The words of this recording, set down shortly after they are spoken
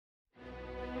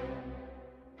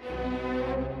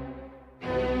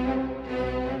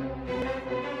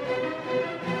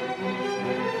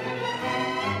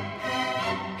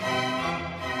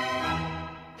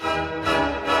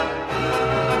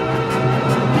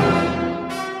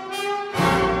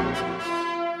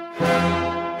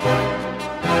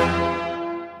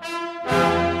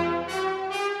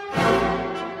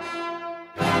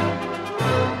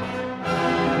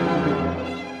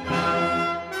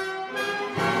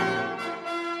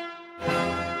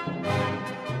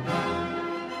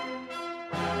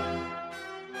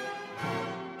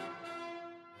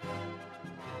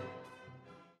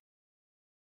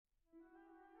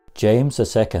James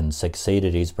II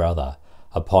succeeded his brother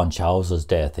upon Charles's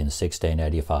death in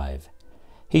 1685.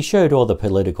 He showed all the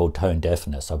political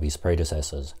tone-deafness of his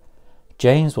predecessors.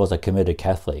 James was a committed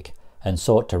Catholic and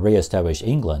sought to re-establish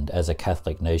England as a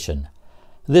Catholic nation.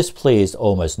 This pleased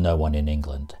almost no one in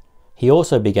England. He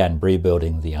also began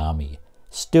rebuilding the army,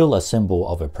 still a symbol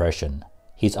of oppression.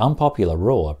 His unpopular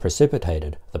rule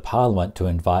precipitated the Parliament to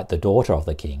invite the daughter of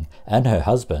the king and her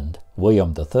husband,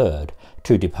 William III,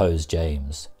 to depose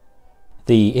James.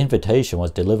 The invitation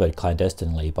was delivered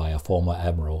clandestinely by a former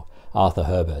admiral, Arthur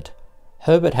Herbert.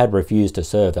 Herbert had refused to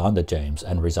serve under James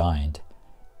and resigned.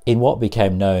 In what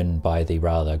became known by the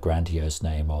rather grandiose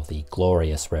name of the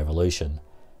Glorious Revolution,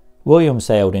 William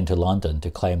sailed into London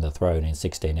to claim the throne in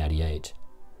 1688.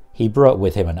 He brought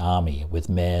with him an army with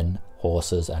men,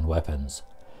 horses, and weapons.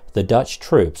 The Dutch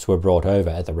troops were brought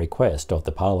over at the request of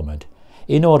the Parliament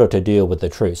in order to deal with the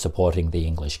troops supporting the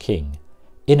English king.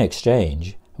 In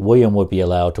exchange, William would be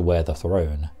allowed to wear the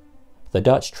throne. The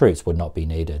Dutch troops would not be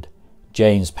needed.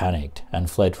 James panicked and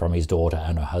fled from his daughter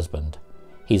and her husband.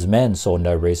 His men saw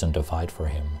no reason to fight for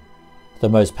him. The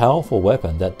most powerful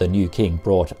weapon that the new king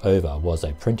brought over was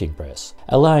a printing press,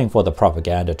 allowing for the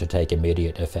propaganda to take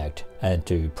immediate effect and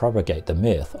to propagate the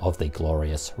myth of the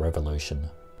Glorious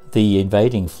Revolution. The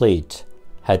invading fleet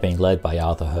had been led by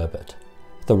Arthur Herbert.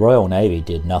 The Royal Navy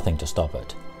did nothing to stop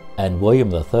it, and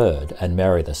William III and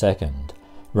Mary II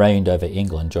reigned over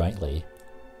England jointly.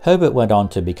 Herbert went on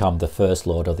to become the First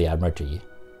Lord of the Admiralty.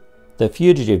 The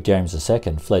fugitive James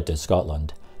II fled to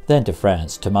Scotland, then to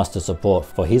France to muster support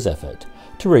for his effort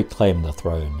to reclaim the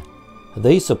throne.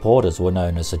 These supporters were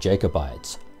known as the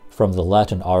Jacobites, from the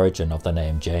Latin origin of the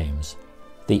name James.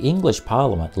 The English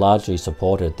Parliament largely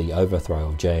supported the overthrow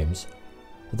of James.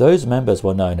 Those members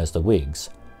were known as the Whigs.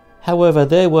 However,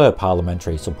 there were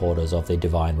parliamentary supporters of the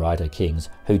divine right of kings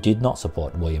who did not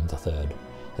support William III.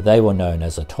 They were known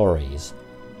as the Tories.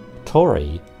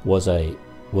 Tory was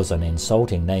an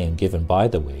insulting name given by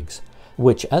the Whigs,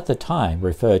 which at the time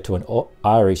referred to an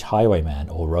Irish highwayman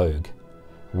or rogue.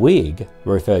 Whig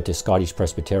referred to Scottish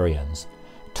Presbyterians.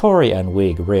 Tory and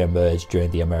Whig re-emerged during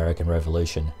the American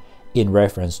Revolution, in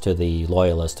reference to the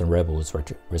Loyalists and Rebels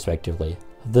respectively.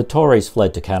 The Tories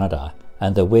fled to Canada,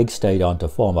 and the Whigs stayed on to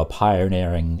form a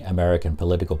pioneering American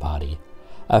political party.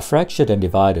 A fractured and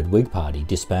divided Whig party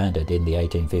disbanded in the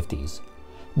 1850s.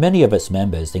 Many of its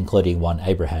members, including one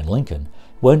Abraham Lincoln,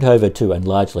 went over to and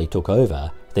largely took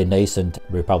over the nascent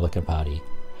Republican Party.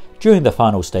 During the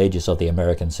final stages of the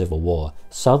American Civil War,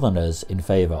 Southerners in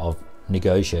favor of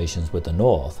negotiations with the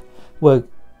North were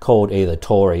called either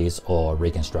Tories or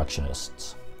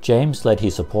Reconstructionists. James led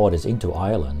his supporters into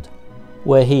Ireland,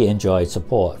 where he enjoyed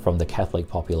support from the Catholic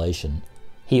population.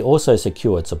 He also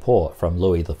secured support from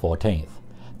Louis XIV,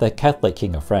 the Catholic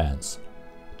King of France.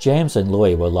 James and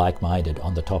Louis were like-minded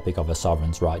on the topic of a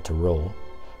sovereign's right to rule.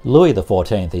 Louis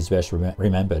XIV is best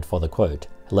remembered for the quote,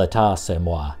 "L'État c'est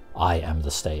moi, I am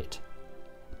the state."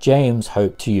 James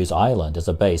hoped to use Ireland as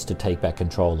a base to take back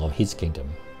control of his kingdom.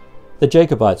 The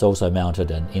Jacobites also mounted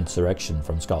an insurrection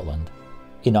from Scotland.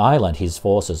 In Ireland, his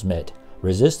forces met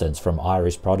resistance from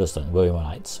Irish Protestant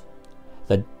Williamites.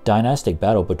 The dynastic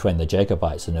battle between the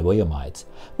Jacobites and the Williamites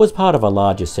was part of a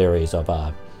larger series of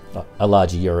a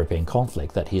larger European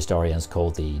conflict that historians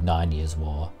call the 9 Years'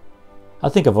 War. I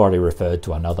think I've already referred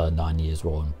to another 9 Years'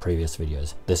 War in previous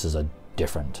videos. This is a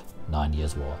different 9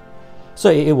 Years' War. So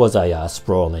it was a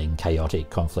sprawling, chaotic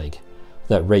conflict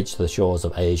that reached the shores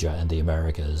of Asia and the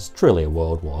Americas, truly a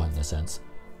world war in a sense.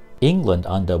 England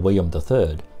under William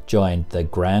III joined the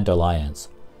Grand Alliance,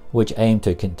 which aimed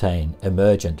to contain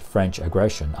emergent French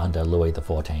aggression under Louis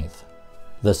XIV.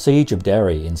 The Siege of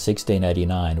Derry in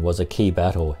 1689 was a key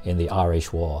battle in the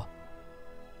Irish War.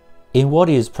 In what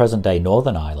is present-day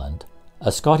Northern Ireland,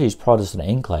 a Scottish Protestant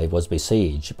enclave was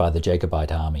besieged by the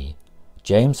Jacobite army.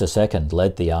 James II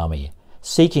led the army,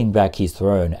 seeking back his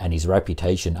throne and his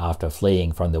reputation after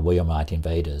fleeing from the Williamite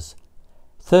invaders.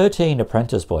 13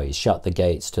 apprentice boys shut the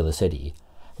gates to the city,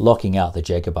 locking out the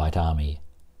Jacobite army.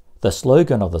 The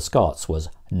slogan of the Scots was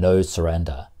 "No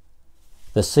Surrender."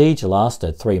 The siege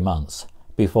lasted 3 months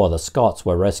before the Scots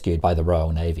were rescued by the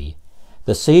Royal Navy.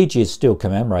 The siege is still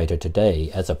commemorated today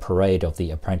as a parade of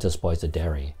the apprentice boys of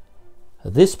Derry.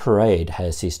 This parade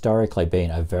has historically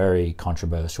been a very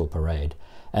controversial parade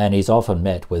and is often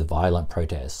met with violent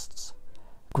protests.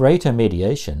 Greater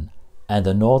mediation and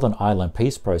the Northern Ireland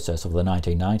peace process of the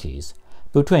 1990s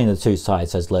between the two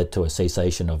sides has led to a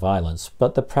cessation of violence,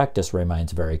 but the practice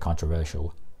remains very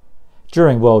controversial.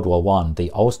 During World War I,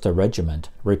 the Ulster Regiment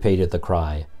repeated the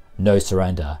cry, "No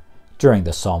surrender," during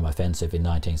the Somme offensive in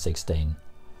 1916.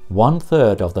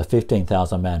 1/3 of the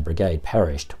 15,000-man brigade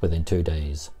perished within 2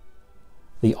 days.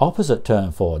 The opposite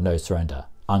term for no surrender,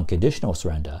 unconditional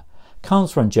surrender,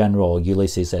 comes from General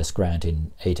Ulysses S. Grant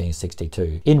in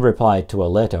 1862 in reply to a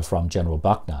letter from General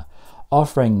Buckner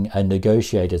offering a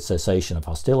negotiated cessation of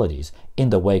hostilities in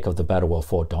the wake of the Battle of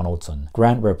Fort Donaldson.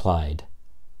 Grant replied,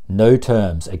 "No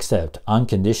terms except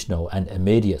unconditional and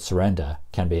immediate surrender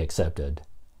can be accepted."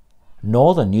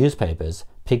 Northern newspapers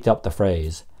picked up the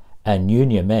phrase, and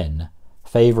Union men,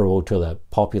 favourable to the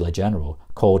popular general,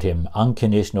 called him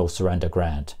Unconditional Surrender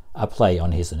Grant, a play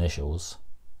on his initials.